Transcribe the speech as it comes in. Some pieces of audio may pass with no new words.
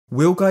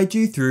We'll guide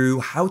you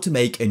through how to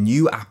make a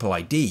new Apple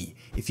ID.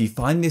 If you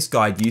find this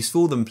guide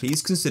useful, then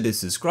please consider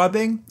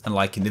subscribing and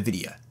liking the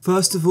video.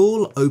 First of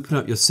all, open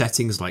up your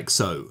settings like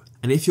so.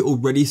 And if you're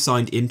already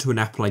signed into an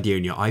Apple ID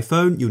on your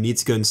iPhone, you'll need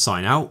to go and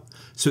sign out.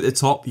 So at the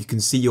top, you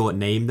can see your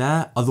name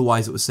there.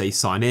 Otherwise, it will say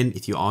sign in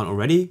if you aren't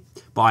already,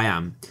 but I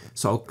am.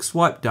 So I'll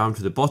swipe down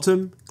to the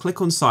bottom,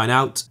 click on sign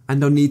out,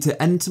 and I'll need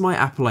to enter my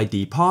Apple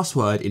ID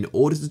password in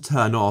order to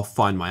turn off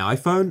Find My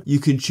iPhone. You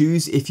can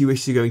choose if you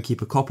wish to go and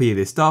keep a copy of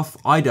this stuff.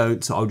 I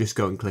don't, so I'll just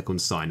go and click on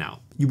sign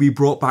out. You'll be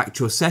brought back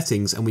to your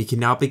settings and we can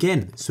now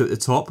begin. So at the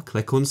top,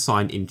 click on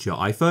sign into your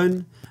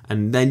iPhone,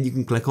 and then you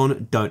can click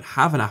on don't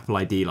have an Apple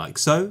ID like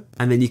so,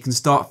 and then you can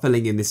start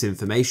filling in this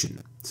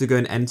information. So go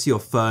and enter your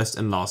first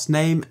and last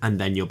name and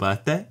then your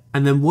birthday.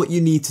 And then what you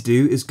need to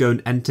do is go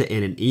and enter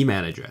in an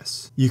email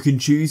address. You can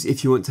choose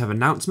if you want to have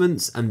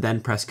announcements and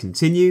then press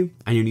continue,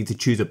 and you need to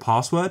choose a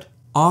password.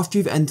 After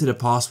you've entered a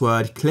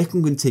password, click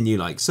on continue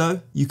like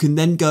so. You can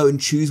then go and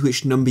choose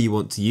which number you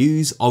want to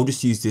use. I'll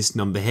just use this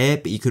number here,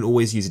 but you can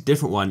always use a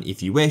different one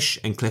if you wish,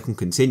 and click on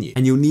continue.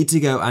 And you'll need to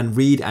go and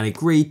read and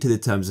agree to the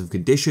terms and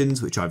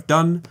conditions, which I've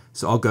done.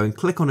 So I'll go and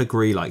click on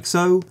agree like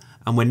so.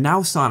 And we're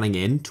now signing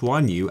in to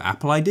our new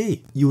Apple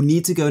ID. You'll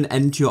need to go and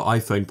enter your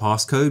iPhone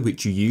passcode,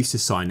 which you used to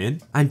sign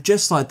in. And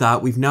just like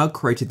that, we've now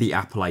created the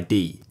Apple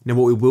ID. Now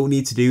what we will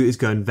need to do is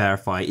go and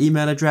verify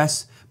email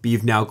address, but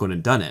you've now gone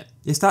and done it.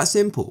 It's that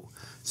simple.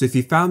 So if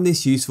you found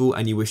this useful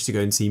and you wish to go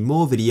and see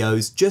more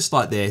videos just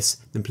like this,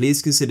 then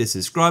please consider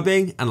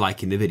subscribing and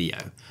liking the video.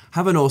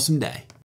 Have an awesome day.